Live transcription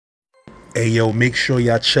Hey yo, make sure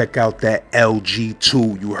y'all check out that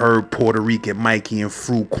LG2. You heard Puerto Rican Mikey and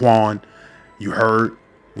Fru Quan. You heard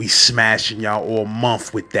we smashing y'all all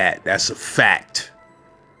month with that. That's a fact.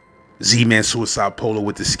 Z-Man Suicide Polo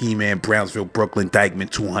with the Ski Man, Brownsville, Brooklyn, Dykeman,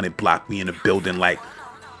 200 block. We in the building like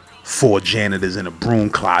 4 janitors in a broom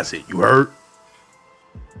closet. You heard?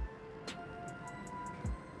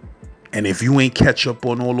 And if you ain't catch up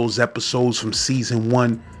on all those episodes from season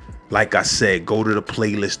 1, like I said, go to the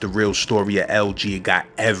playlist, The Real Story of LG. It got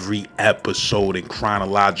every episode in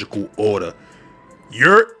chronological order.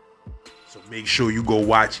 Yurt. So make sure you go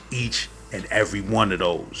watch each and every one of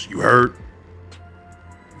those. You heard?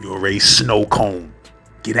 You already snow cone.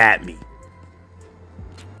 Get at me.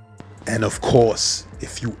 And of course,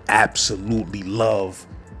 if you absolutely love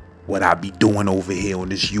what I be doing over here on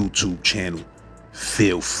this YouTube channel,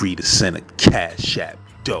 feel free to send a Cash App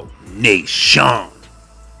donation.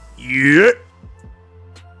 Yeah.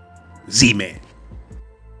 Z-Man.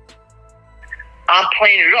 I'm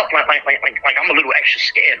playing it up like I'm a little extra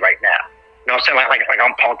scared right now. You know what I'm saying? Like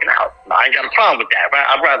I'm punking out. I ain't got a problem with that, right?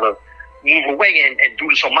 I'd rather move away and do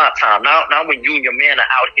this on my time. Now when you and your man are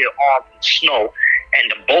out here armed with snow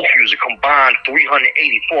and the both of you are combined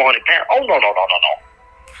 380, 400 pounds. Oh, no.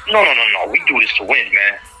 No. We do this to win,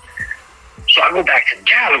 man. So I go back to the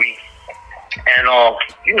gallery and,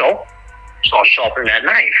 start sharpening that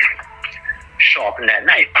knife.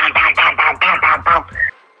 Bam, bam, bam, bam, bam, bam, bam.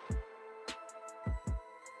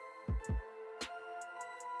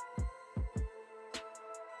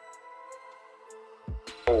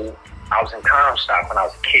 So I was in Comstock when I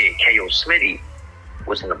was a kid. K.O. Smitty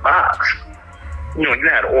was in the box. You know, you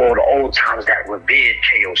had all the old times that revered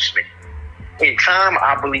K.O. Smitty. In time,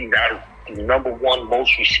 I believe that is the #1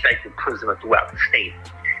 most respected prisoner throughout the state.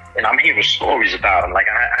 And I'm hearing stories about him. Like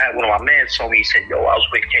I had one of my men told me, he said, yo, I was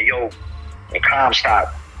with K.O. in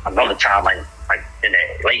Comstock another time, like in the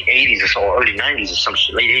late 80s or so, early 90s or some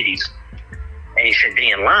shit, late 80s. And he said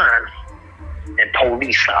they in line and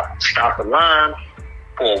police stopped the line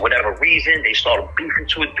for whatever reason. They started beefing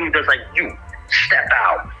to a dude that's like, you, step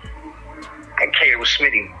out. And K.O.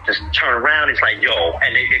 Smitty just turned around. He's like, yo.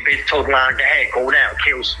 And they basically told the line, go ahead, go down.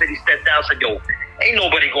 K.O. Smitty stepped out, said, yo, ain't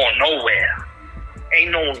nobody going nowhere.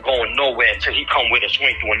 Ain't no one going nowhere until he come with us. We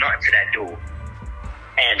ain't doing nothing to that dude.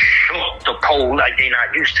 And shook the pole like they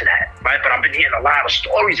not used to that, right? But I've been hearing a lot of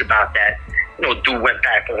stories about that. You know, dude went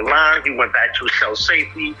back on the line. He went back to his cell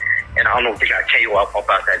safely. And I don't know if they got KO up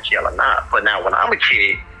about that jail or not. But now when I'm a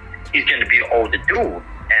kid, he's going to be an older dude.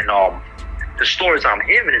 And the stories I'm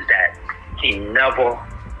hearing is that he never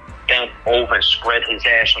bent over and spread his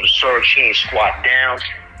ass on the search. He ain't squat down.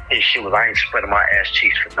 His shit was, I ain't spreading my ass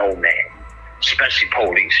cheeks for no man, especially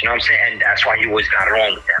police. You know what I'm saying? And that's why he always got it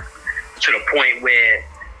on with them. To the point where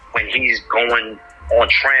when he's going on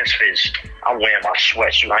transfers, I'm wearing my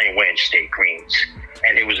sweats. I ain't wearing state greens.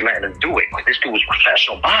 And they was letting him do it. Because this dude was a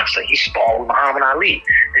professional boxer. He sparred with Muhammad Ali.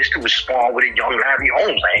 This dude was sparring with a young Larry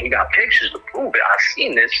Holmes. And he got pictures to prove it. I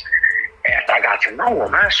seen this after I got to know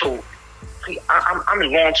him, man. So I'm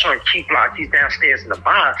in long-term key block. He's downstairs in the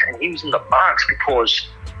box. And he was in the box because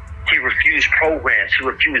he refused programs. He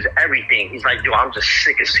refused everything. He's like, yo, I'm just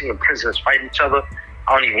sick of seeing prisoners fight each other.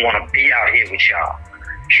 I don't even want to be out here with y'all.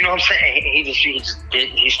 You know what I'm saying?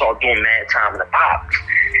 He started doing mad time in the box.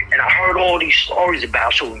 And I heard all these stories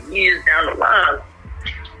about, so years down the line,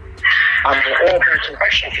 I'm in Auburn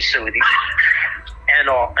Correctional Facility,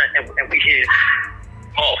 and we hear,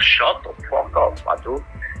 oh, shut the fuck up, my dude.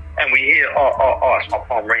 And we hear, it's my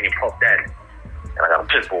phone ringing, Puff Daddy. And I got a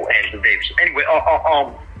pit bull, Andrew Davis. Anyway,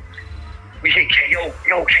 we hear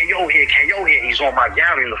KO here. He's on my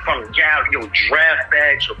gallery, in the front of the gallery. Yo, draft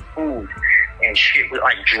bags of food and shit,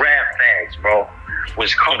 like draft bags, bro,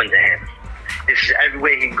 was coming to him. This is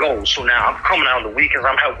everywhere he goes. So now I'm coming out on the weekends.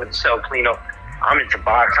 I'm helping with the cell cleanup. I'm into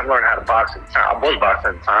box. I'm learning how to box at the time. I was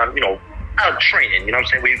boxing at the time, you know, out of training. You know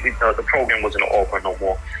what I'm saying? The program wasn't open no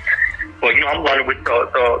more. But, you know, I'm learning with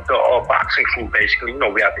the boxing crew, basically. You know,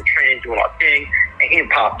 we out there training, doing our thing. And he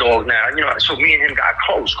Pop Dog now, you know, so me and him got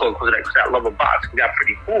close because of that love of boxing. We got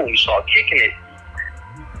pretty cool. We started kicking it.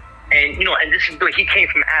 And, you know, and this is good. He came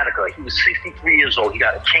from Attica. He was 63 years old. He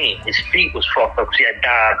got a cane. His feet was fucked up because he had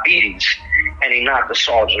diabetes. And he knocked the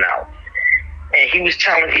sergeant out. And he was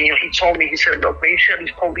telling me, you know, he told me, he said, look, man, you see how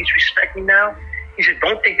these police respect me now? He said,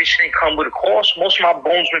 don't think this shit ain't come with a cost. Most of my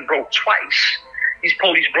bones been broke twice. These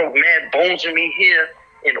police broke mad bones in me here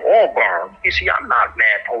in Auburn. You see, I'm not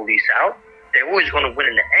mad police out. They're always going to win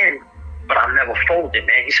in the end, but I'm never folded,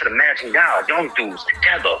 man. He said, imagine y'all, young dudes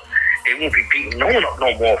together. They won't be beating no one up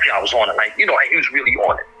no more if y'all was on it. Like, you know, he was really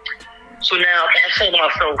on it. So now I'm saying to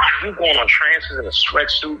myself, you going on transfers in a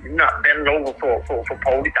sweatsuit, you're not bending over for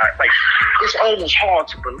police. Like, it's almost hard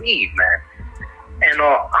to believe, man. And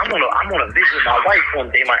I'm on a visit with my wife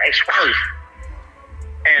one day, my ex-wife.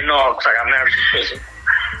 And cause I got married in prison.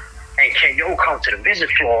 And KO comes to the visit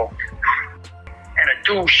floor, and a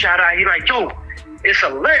dude shout out, he like, yo, it's a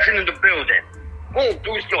legend in the building. Boom,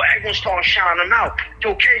 dude, yo, everyone started shouting him out.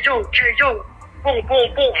 Yo, KO, boom,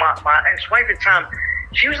 boom, boom. My ex-wife at the time,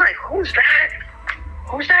 she was like, who's that?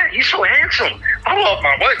 Who's that? He's so handsome. I love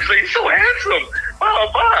my wife, so he's so handsome.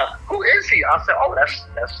 Blah, blah. Who is he? I said, oh, that's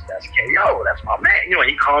KO. That's my man. You know,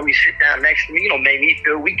 he called me, sit down next to me, you know, made me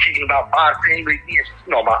feel we kicking about boxing. You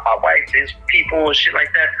know, my wife, his people and shit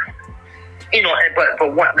like that. You know,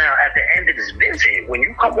 but what now, at the end of this visit, when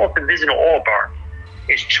you come off the visit in Auburn,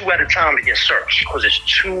 it's 2 at a time to get searched because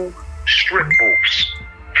it's 2 strip booths.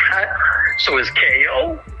 So it's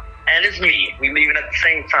KO and it's me. We leaving at the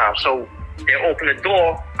same time. So they open the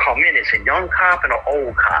door, come in. It's a young cop and an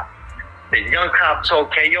old cop. The young cop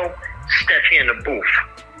told KO, step here in the booth.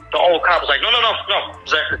 The old cop was like, no.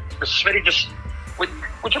 The Smitty just,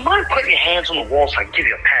 would you mind putting your hands on the wall so I can give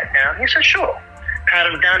you a pat down? He said, sure. Pat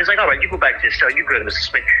him down. He's like, all right, you go back to your cell. You good, Mr.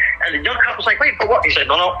 Smith. And the young cop was like, wait, for what? He said,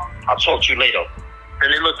 no, I'll talk to you later.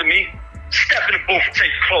 And they looked at me, step in the booth and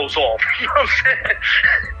take your clothes off. You know what I'm saying?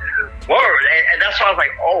 Word. And that's why I was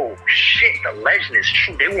like, oh, shit, the legend is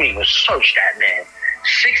true. They won't even search that man.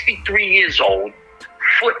 63 years old,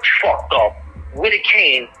 foot fucked up, with a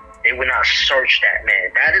cane. They would not search that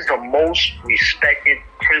man. That is the most respected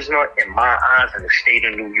prisoner in my eyes in the state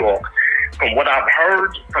of New York. From what I've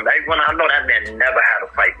heard from everyone I know, that man never had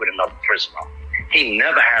a fight with another prisoner. He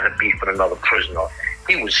never had a beef with another prisoner.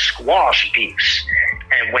 He would squash beefs.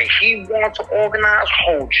 And when he wanted to organize,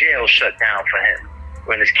 whole jail shut down for him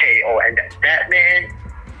when it's KO. And that man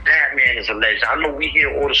is a legend. I know we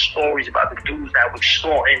hear all the stories about the dudes that was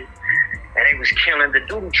extorting and they was killing. The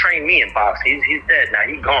dude who trained me in boxing, he's dead now.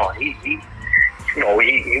 He gone. He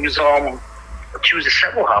was accused of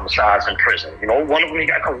several homicides in prison. You know, one of them he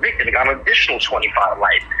got convicted and got an additional 25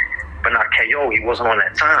 life. But not KO. He wasn't on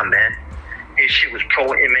that time, man. His shit was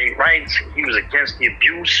pro-inmate rights. He was against the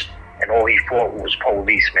abuse, and all he fought was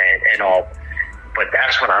police, man. And but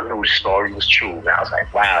that's when I knew the story was true. And I was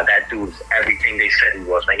like, wow, that dude is everything they said he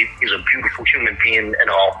was, man. He's a beautiful human being, and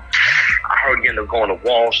I heard he ended up going to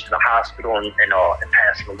Walsh, to the hospital, and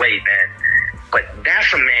passing away, man. But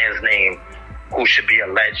that's a man's name who should be a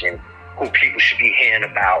legend, who people should be hearing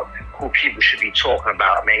about, who people should be talking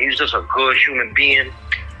about, man. He's just a good human being,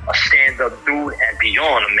 a stand-up dude, and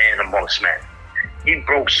beyond a man amongst men. He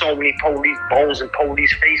broke so many police bones and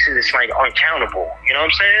police faces, it's like uncountable. You know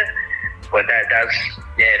what I'm saying? But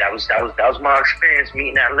that was my experience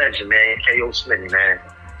meeting that legend, man. KO Smitty, man.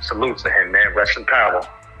 Salute to him, man. Rest in power.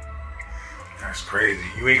 That's crazy.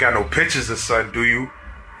 You ain't got no pictures of son, do you?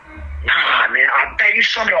 Nah, man. I bet you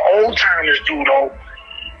some of the old timers do, though.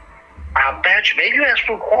 I bet you. Maybe that's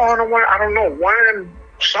for Quan or one. I don't know. One of them.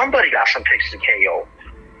 Somebody got some pictures of KO.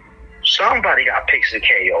 Somebody got pictures of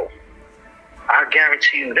KO. I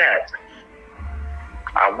guarantee you that.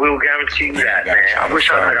 I will guarantee you that, man. I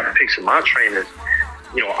wish I got a picture of my trainers.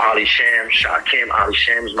 You know, Ali Shams, Shakim. Ali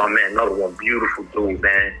Shams is my man. Another one, beautiful dude,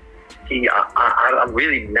 man. I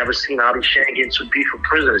really never seen Ali Shams get into beef with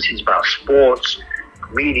prisoners. He's about sports,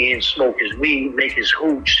 comedian, smoke his weed, make his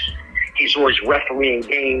hooch. He's always refereeing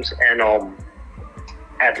games. And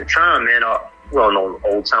at the time, man,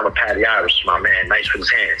 old timer Patty Irish, my man, nice with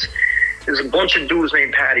his hands. There's a bunch of dudes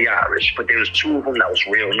named Patty Irish, but there was 2 of them that was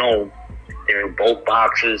real known. They were both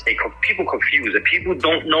boxers. People confuse it. People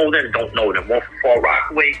don't know them, One from Far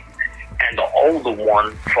Rockaway and the older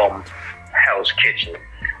one from Hell's Kitchen.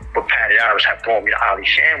 But Patty Irish had brought me to Ali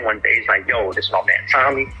Sham one day. He's like, yo, this is my man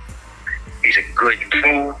Tommy. He's a good dude.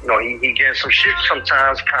 You know, he gets some shit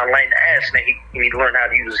sometimes, kind of like the ass, man. He need to learn how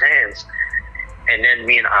to use his hands. And then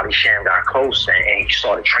me and Ali Sham got close, and he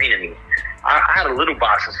started training me. I had a little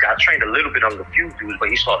boxing guy. I trained a little bit under a few dudes, but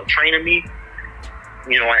he started training me.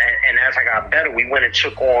 You know, and as I got better, we went and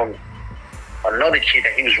took on another kid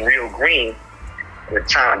that he was real green. At the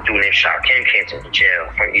time, dude named Shakim came to the jail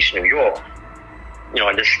from East New York. You know,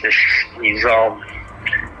 and this is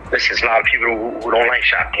a lot of people who don't like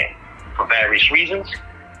Shakim for various reasons.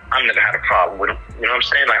 I've never had a problem with him. You know what I'm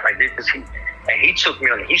saying? Like this, he took me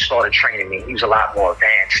on. He started training me. He was a lot more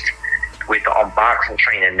advanced with the unboxing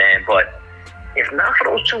training, man. But if not for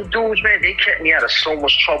those 2 dudes, man, they kept me out of so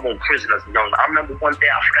much trouble in prison as young. I remember one day,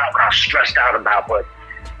 I forgot what I was stressed out about, but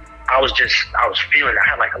I was feeling, I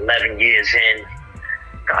had like 11 years in,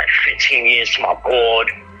 got like 15 years to my board.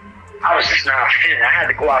 I was just not feeling. I had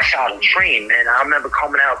to go outside and train, man. I remember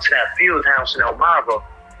coming out to that field house in Elmira,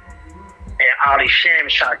 and Ali Sham and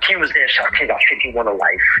Shaquem was there. Shaquem got 51 to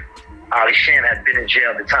life. Ali Sham had been in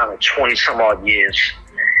jail at the time of 20 some odd years.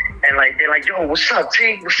 And like they're like, yo, what's up,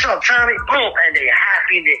 T? What's up, Tommy? Boom. And they're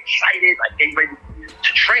happy, they're excited, like they ready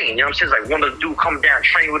to train. You know what I'm saying? It's like one of the dudes come down,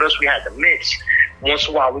 train with us. We had the mitts. Once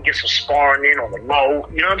in a while we get some sparring in on the low.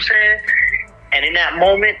 You know what I'm saying? And in that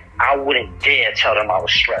moment, I wouldn't dare tell them I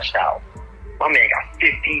was stressed out. My man got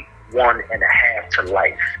 51 and a half to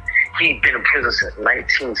life. He'd been in prison since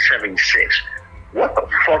 1976. What the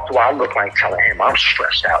fuck do I look like telling him I'm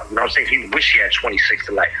stressed out? You know what I'm saying? He wish he had 26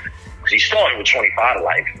 to life. Because he started with 25 to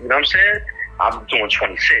life. You know what I'm saying? I'm doing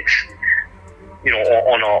 26, you know,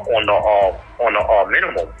 on the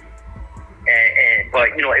minimum. But,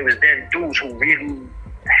 you know, it was them dudes who really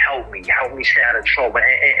helped me stay out of trouble.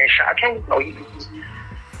 And Shaquem, you know, he's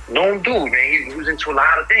a known dude, man. He was into a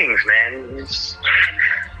lot of things, man.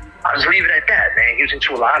 I'll just leave it at that, man. He was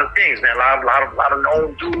into a lot of things, man. A lot of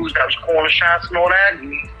known dudes that was calling shots and all that.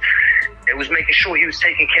 It was making sure he was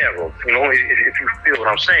taken care of, you know, if you feel what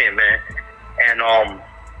I'm saying, man. And I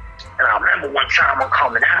remember one time I'm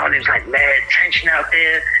coming out and it was like mad tension out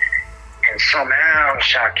there. And somehow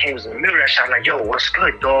Shaquem was in the middle of that shot. I'm like, yo, what's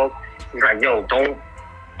good, dog? He's like, yo, don't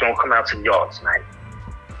come out to the yard tonight.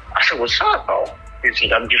 I said, what's up, bro? He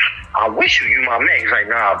said, I wish you my man. He's like,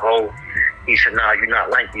 nah, bro. He said, nah, you're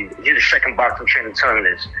not like these. He's the second boxing training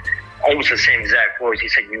terminus. Almost the same exact words. He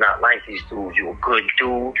said, you're not like these dudes. You're a good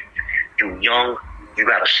dude. You young. You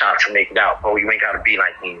got a shot to make it out, bro. You ain't got to be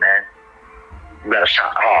like me, man. You got a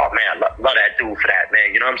shot. Oh, man, I love that dude for that,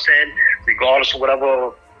 man. You know what I'm saying? Regardless of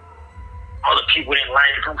whatever other people didn't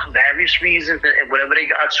like him for various reasons and whatever they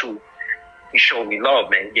got to, he showed me love,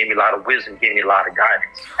 man. He gave me a lot of wisdom, gave me a lot of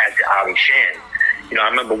guidance at the Ali Shan. You know, I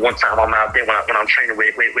remember one time I'm out there when I'm training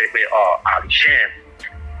with Ali Shan,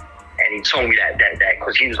 and he told me that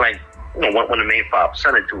because he was like, you know, one of the main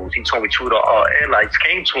 5% of dudes. He told me two of the airlights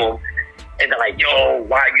came to him, and they're like, yo,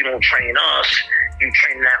 why you don't train us? You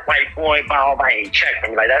training that white boy, blah, blah, he checked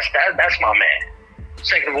me. Like, that's my man.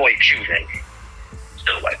 Second of all, he Cuban.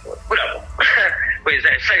 Still a white boy. Whatever. But he's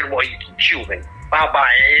that second of all, he Cuban. Bye,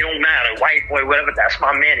 it don't matter. White boy, whatever, that's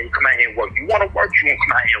my man, and you come out here and work. You want to work, you want to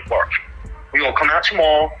come out here and work. We're going to come out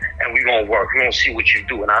tomorrow, and we're going to work. We're going to see what you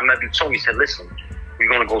do. And I remember you told me, you said, listen, we're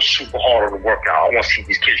going to go super hard on the workout. I want to see if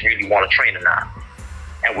these kids really want to train or not.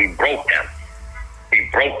 And we broke them. We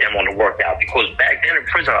broke them on the workout because back then in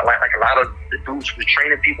prison, like a lot of the dudes who were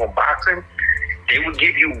training people in boxing, they would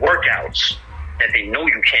give you workouts that they know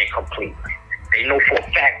you can't complete. They know for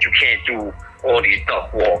a fact you can't do all these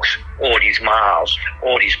duck walks, all these miles,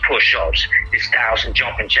 all these push-ups, this 1,000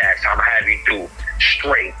 jumping jacks I'm having you do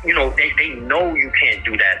straight. You know, they know you can't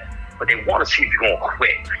do that, but they want to see if you're going to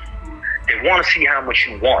quit. They want to see how much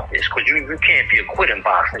you want this, because you can't be a quitter in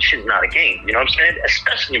boxing. Shit's not a game, you know what I'm saying?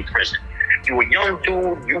 Especially in prison. You a young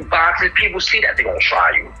dude, you boxing, people see that, they're going to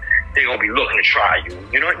try you. They're going to be looking to try you.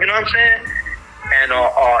 You know what I'm saying? And,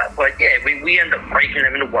 but yeah, we end up breaking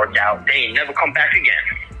them in the workout. They ain't never come back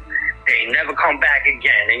again. They ain't never come back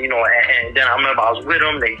again. And, you know, and then I remember I was with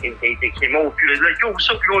them. They came over. They was like, yo, what's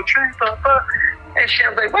up? You going to train? And shit, I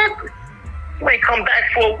was like, what? You ain't come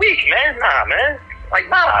back for a week, man. Nah, man. Like,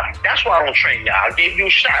 nah. That's why I don't train y'all. I gave you a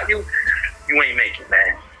shot. You ain't make it,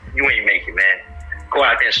 man. You ain't make it, man. Go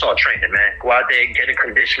out there and start training, man. Go out there and get a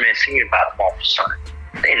condition, man. See you about a month or something.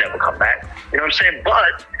 They never come back. You know what I'm saying?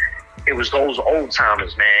 But it was those old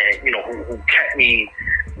timers, man, you know, who kept me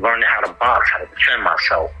learning how to box, how to defend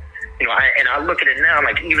myself. You know, and I look at it now,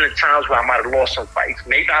 like even at times where I might have lost some fights,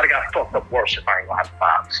 maybe I'd have got fucked up worse if I ain't know how to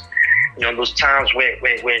box. You know, those times where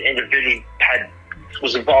individuals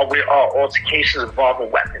was involved with altercations involving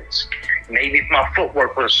weapons. Maybe if my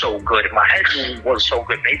footwork wasn't so good, if my head movement wasn't so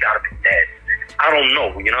good, maybe I'd have been dead. I don't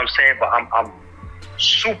know, you know what I'm saying? But I'm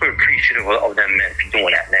super appreciative of them men for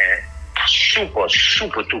doing that, man. Super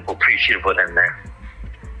duper appreciative of them, man.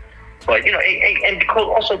 But, you know, and because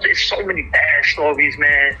also there's so many bad stories,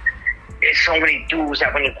 man. There's so many dudes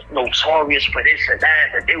that were notorious for this and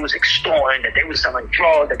that they was extorting, that they was selling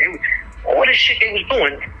drugs, that they was, all this shit they was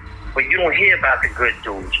doing. But you don't hear about the good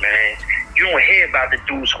dudes, man. You don't hear about the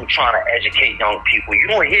dudes who trying to educate young people. You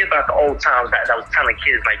don't hear about the old times that was telling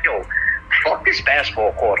kids like, yo, fuck this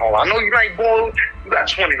basketball court. Hold on. I know you like ball. You got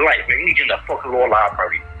 20 to life, man. You need to get in the fucking law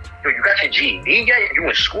library. Yo, you got your GED yet? You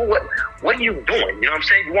in school? What are you doing? You know what I'm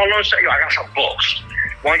saying? You want to learn something? Yo, I got some books.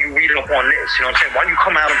 Why don't you read it up on this? You know what I'm saying? Why don't you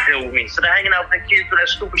come out and deal with me? Instead of hanging out with the kids for that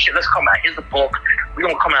stupid shit, let's come out. Here's the book. We're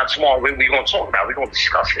going to come out tomorrow. We're going to talk about it. We're going to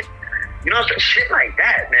discuss it. You know what I'm saying? Shit like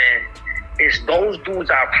that, man. it's those dudes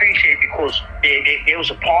I appreciate because there was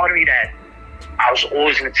a part of me that I was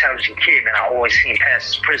always an intelligent kid, man. I always seen past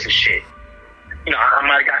this prison shit. You know, I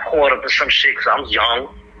might have got caught up in some shit because I was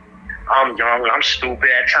young. I'm stupid.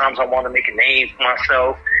 At times I want to make a name for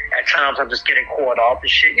myself. At times I'm just getting caught up and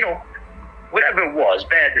shit. You know, whatever it was,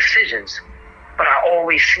 bad decisions. But I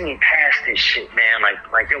always seen past this shit, man.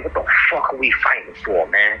 Like, yo, what the fuck are we fighting for,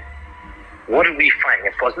 man? What are we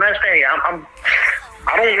fighting for? As a matter of fact,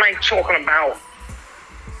 I don't like talking about.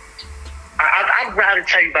 I'd rather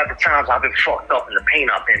tell you about the times I've been fucked up and the pain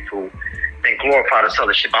I've been through than glorify this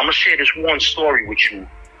other shit. But I'm gonna share this one story with you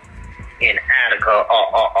in Attica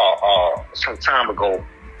some time ago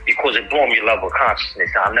because it blew me a level of consciousness.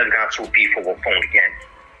 I've never got to a beef over a phone again.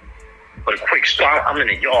 But a quick story, I'm in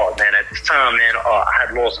the yard, man. At this time, man, I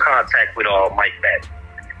had lost contact with Mike Beck.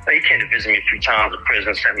 He came to visit me a few times in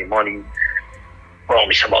prison, sent me money, brought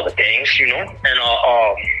me some other things, you know, and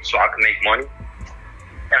so I could make money.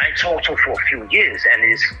 And I talked to him for a few years, and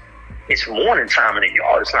it's morning time in the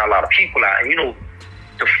yard. There's not a lot of people out. And, you know,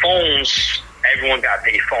 the phones, everyone got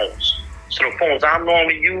their phones. So the phones I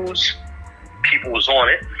normally use, people was on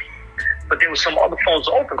it. But there was some other phones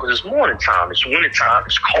open because it's morning time. It's winter time.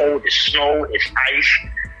 It's cold. It's snow. It's ice.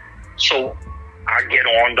 So I get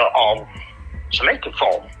on the Jamaican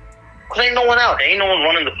phone. Because ain't no one out there. Ain't no one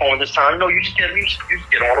running the phone this time. No, you just get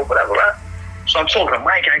on or whatever, right? So I'm talking to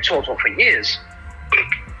Mike, and I talked to him for years.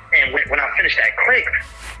 And when I finished that click,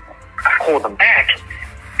 I called him back.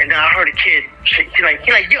 And then I heard a kid, he like,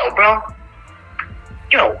 yo, bro.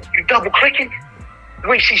 Yo, you double clicking?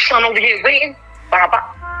 You ain't see son over here waiting? Blah,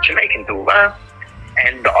 blah. Jamaican dude, right?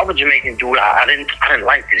 And the other Jamaican dude, I didn't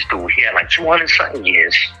like this dude. He had like 200-something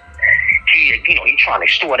years. He trying to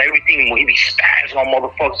extort everything. He be spazzing on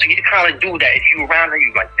motherfuckers. So he the kind of dude that if you around him,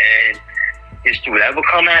 you like, man, this dude ever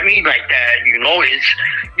come at me like that? You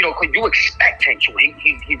know, cause you expect him to.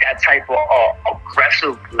 He that type of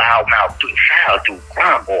aggressive, loudmouth dude, foul dude,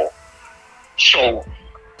 grind ball. So,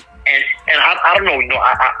 and I don't know, you know,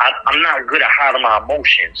 I'm not good at hiding my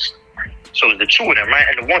emotions. So it's the two of them, right?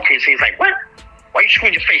 And the one kid he's like, what? Why you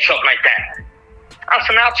screwing your face up like that? I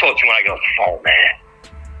said, I'll talk to you when I get off the phone, man.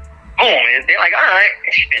 Oh, man. They're like, all right.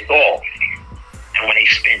 And spent off. And when they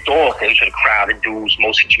spent off, they was with a crowd of dudes,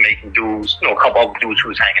 mostly Jamaican dudes, you know, a couple other dudes who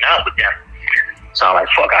was hanging out with them. So I'm like,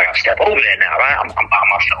 fuck, I gotta step over there now, right? I'm by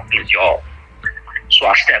myself in this yard. So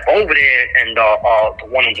I step over there, and the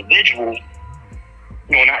one individual,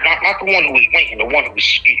 no, not the one who was waiting, the one who was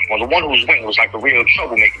speaking. Well, the one who was waiting was like a real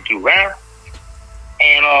troublemaker dude, right?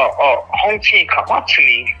 And home team come up to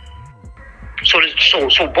me. So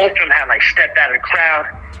both of them had like stepped out of the crowd,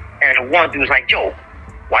 and the one dude was like, yo,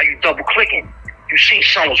 why you double clicking? You see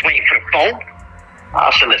someone was waiting for the phone?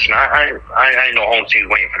 I said, listen, I know home team's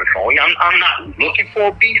waiting for the phone. I'm not looking for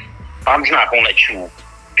a beef. I'm just not gonna let you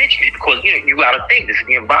bitch me because you gotta think this is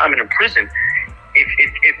the environment in prison.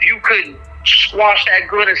 If you could squash that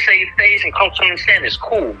good and save face and come to understand, it's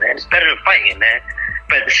cool, man. It's better than fighting, man.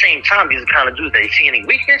 But at the same time, these are the kind of dudes, they see any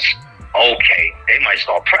weakness, okay, they might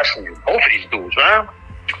start pressing you. Both of these dudes, right?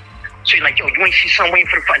 So you're like, yo, you ain't see someone waiting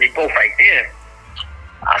for the fight. They both right there.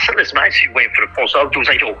 I said, listen, I ain't see you waiting for the phone. So other dudes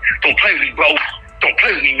like, yo, don't play with me, bro. Don't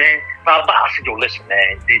play with me, man. Blah, blah. I said, yo, listen,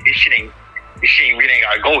 man, this shit really ain't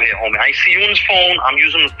gotta go here, homie. I see you on this phone. I'm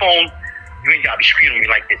using the phone. You ain't gotta be screaming at me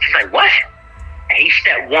like this. He's like, what? And he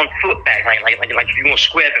stepped 1 foot back, like if you want to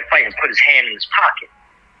square up and fight, and put his hand in his pocket.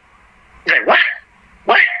 He's like, what?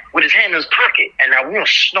 What? With his hand in his pocket. And now we're on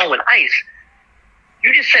snow and ice.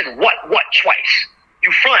 You just said what twice?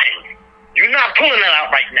 You fronting. You're not pulling it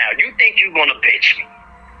out right now. You think you're gonna bitch me.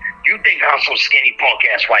 You think I'm some skinny punk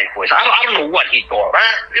ass white boy. I don't know what he thought,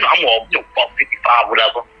 right? You know, I'm all, buck 55,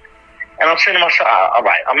 whatever. And I'm saying to myself, all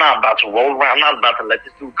right, I'm not about to roll around. I'm not about to let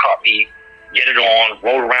this dude cut me, get it on,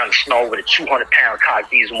 roll around the snow with a 200-pound cock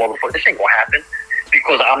diesel motherfucker. This ain't gonna happen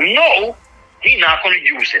because I know he's not gonna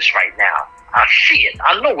use this right now. I see it.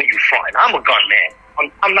 I know where you fronting. I'm a gun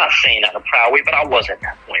man. I'm not saying that in a proud way, but I was at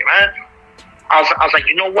that point, right? I was like,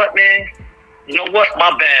 you know what, man? You know what?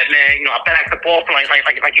 My bad, man. You know, I backed up off like,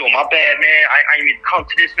 yo, my bad, man. I ain't even come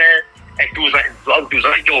to this, man. And the other dudes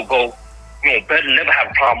like, yo, bro, you know, better never have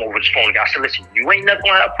a problem over this phone. I said, listen, you ain't never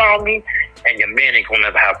gonna have a problem with me, and your man ain't gonna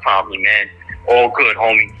never have a problem with me, man. All good,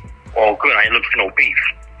 homie. All good. I ain't looking for no beef.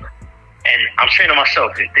 And I'm saying to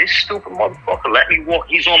myself, if this stupid motherfucker let me walk,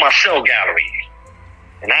 he's on my cell gallery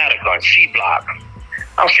in Attica, in C Block.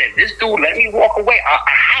 I'm saying, this dude let me walk away.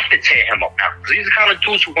 I have to tear him up now. Because these are the kind of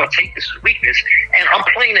dudes who want to take this as weakness, and I'm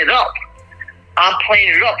playing it up. I'm playing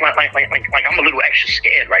it up like I'm a little extra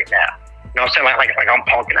scared right now. You know what I'm saying? Like I'm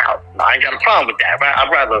punking out. No, I ain't got a problem with that, right?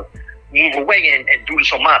 I'd rather move away and do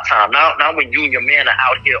this on my time. Now when you and your man are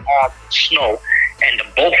out here armed with snow, and the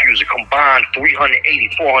both of you are combined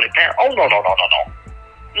 380, 400 pounds. Oh,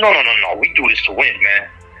 no. We do this to win, man.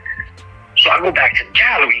 So I go back to the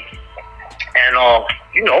gallery and,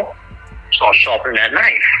 start sharpening that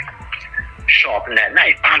knife.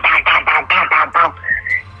 Bam, bam, bam, bam, bam, bam, bam.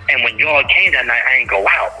 And when y'all came that night, I ain't go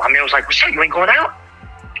out. My man was like, what's up? You ain't going out?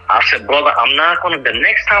 I said, brother, I'm not going to, the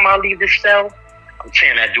next time I leave this cell, I'm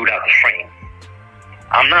tearing that dude out the frame.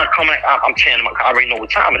 I'm not coming, I'm tearing him out. I already know what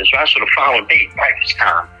time it is, right? So the following day, breakfast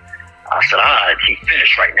time, I said, all right, he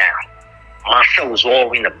finished right now. My cell was all the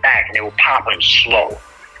way in the back, and they were popping him slow.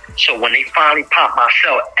 So when they finally popped my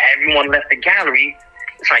cell, everyone left the gallery.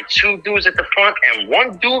 It's like two dudes at the front, and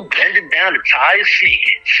one dude bended down to tie his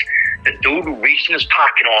sneakers. The dude who reached in his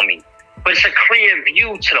pocket on me. But it's a clear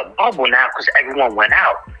view to the bubble now because everyone went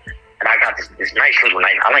out. And I got this nice little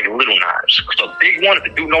knife. I like little knives. Because the big one, if the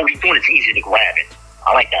dude knows what he's doing, it's easy to grab it.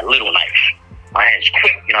 I like that little knife. My hand's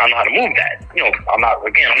quick. I know how to move that. I'm not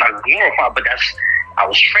glorified, but I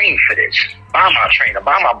was trained for this. By my trainer,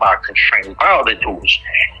 by my boxing trainer, by other dudes.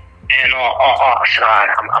 And I said, all right,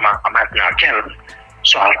 I'm acting out Canada.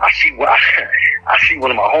 So I see one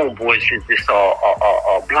of my homeboys is this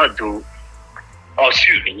blood dude. Oh,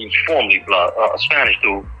 excuse me, he's formerly blood, a Spanish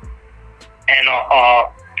dude. And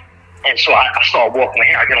so I started walking with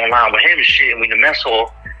him. I get online with him and shit, and we in the mess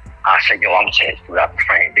hall. I said, yo, I'm gonna tear this dude out the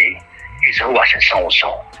frame, B. He said, who? I said,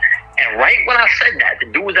 so-and-so. And right when I said that, the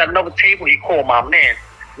dude was at another table. He called my man.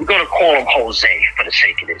 We're gonna call him Jose for the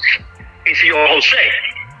sake of this. He said, yo, Jose.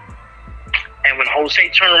 And when Jose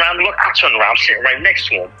turned around to look, I turned around, I'm sitting right next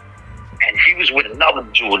to him. And he was with another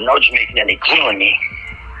dude, another Jamaican, and they grilling me.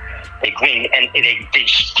 They grilling, and they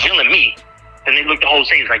just grilling me. Then they looked at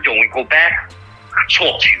Jose, he's like, yo, when we go back, I'll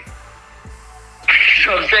talk to you. You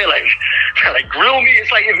know what I'm saying? Like grill me.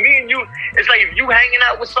 It's like if you hanging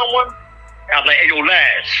out with someone, I'm like, hey, yo,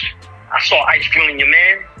 Laz, I saw Ice grilling your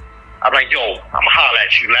man. I'm like, yo, I'm holler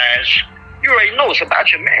at you, Laz. You already know it's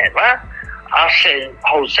about your man, right? I said,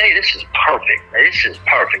 Jose, this is perfect. This is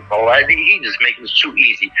perfect, bro. He just making this too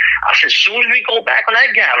easy. I said, as soon as we go back on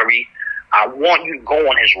that gallery, I want you to go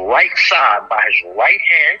on his right side by his right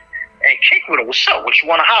hand and kick with him. What's up? What you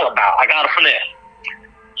want to holler about? I got it from there.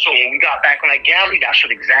 So when we got back on that gallery, that's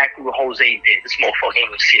exactly what Jose did. This motherfucker didn't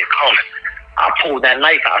even see it coming. I pulled that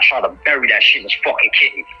knife out. I tried to bury that shit in his fucking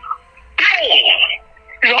kidney. Boom!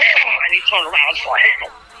 He's like, oh! And he turned around. I started hitting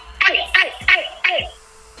him. Boom, boom, boom, boom.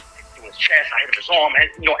 Through his chest, I hit him his arm. And,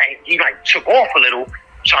 and he took off a little.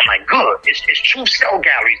 So I'm like, good. It's 2 cell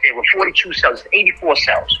galleries. There were 42 cells. It's 84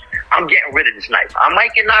 cells. I'm getting rid of this knife. I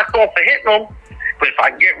might get knocked off for hitting him, but if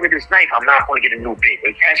I get rid of this knife, I'm not going to get a new bid. If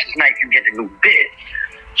you catch this knife, you get a new bid.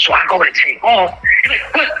 So I go to take off. He's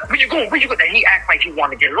like, where you going? Where you going? Then he acts like he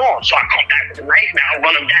wanted to get it on. So I come back with the knife. Now I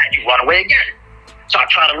run him down. He run away again. So I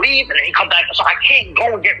try to leave, and then he come back. So I can't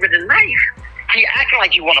go and get rid of the knife. He acting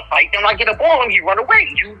like he want to fight. Then when I get up on him, he run away.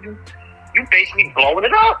 You basically blowing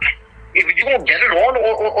it up. Either you gonna get it on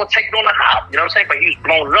or take it on the hop. You know what I'm saying? But he was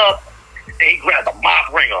blowing it up. Then he grabbed a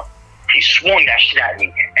mop ringer. He swung that shit at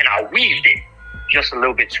me, and I weaved it just a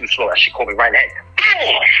little bit too slow. That shit caught me right in the head. Boom!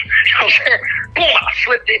 You know what I'm saying? Boom! I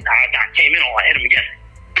flipped it. I came in on. I hit him again.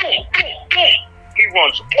 Boom! Boom! Boom! He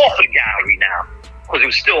runs off the gallery now because it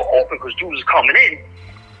was still open because dudes was coming in.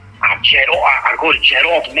 I go to jet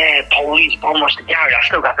off. Man, police bum rush the gallery. I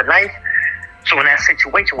still got the knife. So in that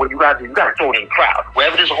situation, what you gotta do, you gotta throw it in the crowd.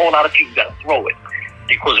 Wherever there's a whole lot of people, you gotta throw it.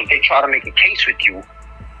 Because if they try to make a case with you,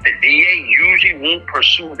 the DA usually won't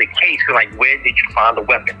pursue the case. Like, where did you find the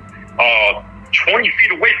weapon? 20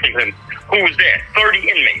 feet away from him, who was there? 30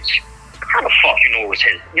 inmates. How the fuck you know it was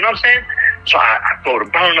his? You know what I'm saying? So I throw the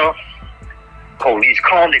burner. Police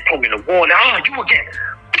come, they put me in the wall. Now, you again.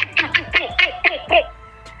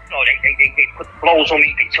 No, they put the blows on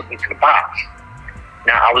me. They took me to the box.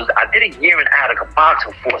 Now, I did a year in Attica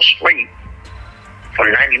boxing for straight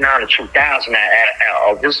from 99 to 2000.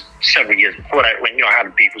 Just several years before that, when I had to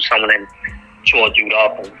beef with someone and tore a dude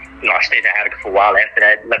up, and I stayed in Attica for a while. After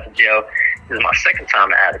that, left the jail. This is my second time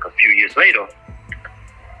in Attica a few years later.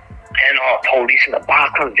 And police in the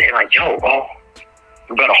box comes in like, yo, bro,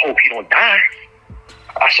 you better hope you don't die.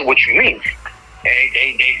 I said, what you mean?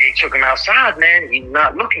 They took him outside, man. He's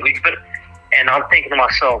not looking good. And I'm thinking to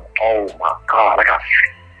myself, oh my God,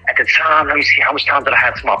 at the time, let me see, how much time did I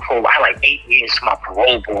have to my parole? I had like 8 years to my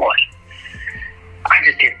parole board. I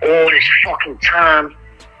just did all this fucking time.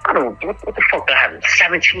 I don't know, what the fuck did I have?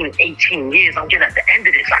 17, 18 years. I'm getting at the end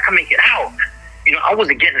of this. I can make it out. I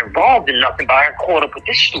wasn't getting involved in nothing, but I got caught up with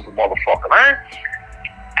this stupid motherfucker, man.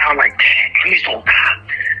 And I'm like, damn, please don't die.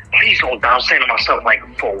 please don't die. I'm saying to myself, like,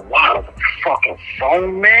 for a while, a fucking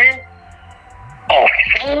phone, man. A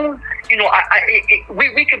phone? You know,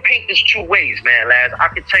 we can paint this two ways, man, lads. I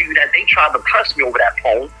can tell you that they tried to press me over that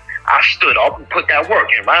phone. I stood up and put that work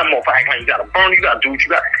in. Right? I'm off, like, you gotta burn, you gotta do what you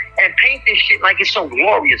got, and paint this shit like it's some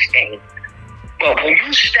glorious thing. But when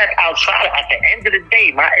you step outside, at the end of the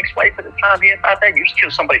day, my ex-wife at the time here about that, you just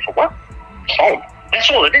kill somebody for what? Phone. That's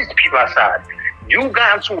all it is to people outside. You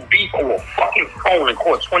got into a beef over a fucking phone and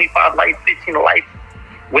caught 25 life, 15 life,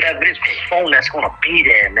 whatever it is, for a phone that's gonna be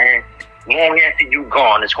there, man. Long after you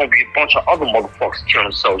gone, there's gonna be a bunch of other motherfuckers killing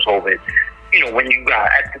themselves over it. You know, when you got,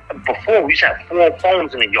 before we used to have 4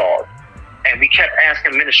 phones in the yard, and we kept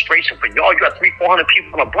asking administration for yard, you got 300-400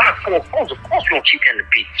 people on the block, 4 phones, of course we don't keep getting the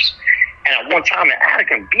beefs. And at one time in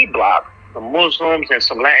Attica and B block, the Muslims and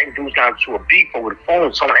some Latin dudes got into a beef over the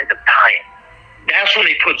phone, someone ended up dying. That's when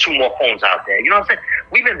they put 2 more phones out there. You know what I'm saying?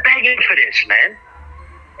 We've been begging for this, man.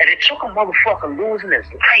 And it took a motherfucker losing his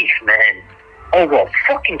life, man, over a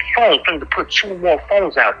fucking phone for him to put 2 more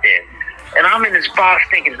phones out there. And I'm in this box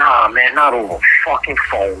thinking, nah, man, not over a fucking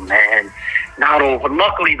phone, man. Not over.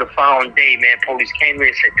 Luckily, the following day, man, police came here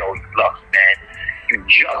and said, yo, you lucky, man.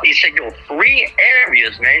 He said, yo, 3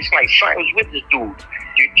 areas, man. It's like something was with this dude.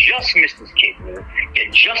 You just missed his kidney.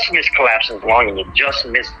 You just missed collapsing his lung, and you just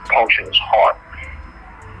missed puncturing his heart.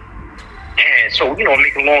 And so, you know,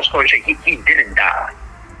 make a long story short, he didn't die.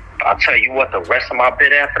 But I'll tell you what, the rest of my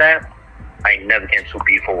bit after that, I ain't never getting too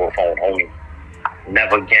beef over a phone, homie.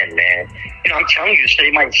 Never again, man. You know, I'm telling you,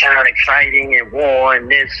 it might sound exciting and war and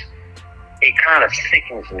this. It kind of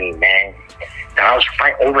sickens me, man. That I was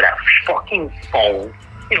fighting over that fucking phone.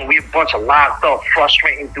 You know, we a bunch of locked up,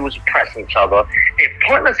 frustrating dudes pressing each other. They're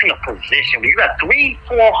putting us in a position where you got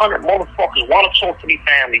 300-400 motherfuckers want to talk to these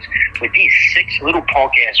families with these 6 little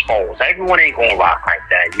punk ass phones. Everyone ain't gonna rock like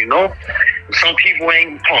that, you know? Some people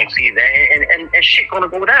ain't punks either, and shit gonna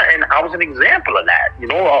go down. And I was an example of that, you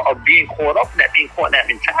know, of being caught up in that, being caught in that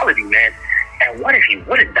mentality, man. And what if he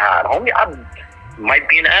would have died, homie? I might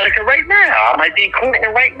be in Attica right now. I might be in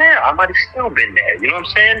Clinton right now. I might have still been there. You know what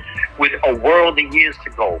I'm saying? With a world of years to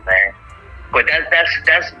go, man. But that's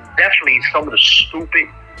definitely some of the stupid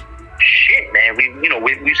shit, man. We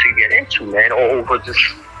used to get into, man, over just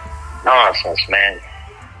nonsense, man.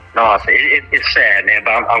 Nonsense. It's sad, man.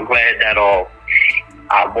 But I'm glad that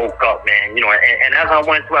I woke up, man. You know, and as I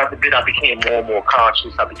went throughout the bit, I became more and more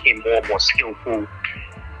conscious. I became more and more skillful.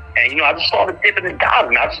 And, you know, I just started dipping and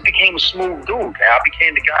diving. I just became a smooth dude, man. I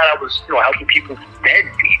became the guy that was, you know, helping people dead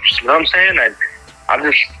beefs. You know what I'm saying? And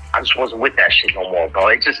I just wasn't with that shit no more, bro.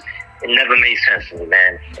 It never made sense to me,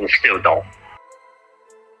 man. And it still don't.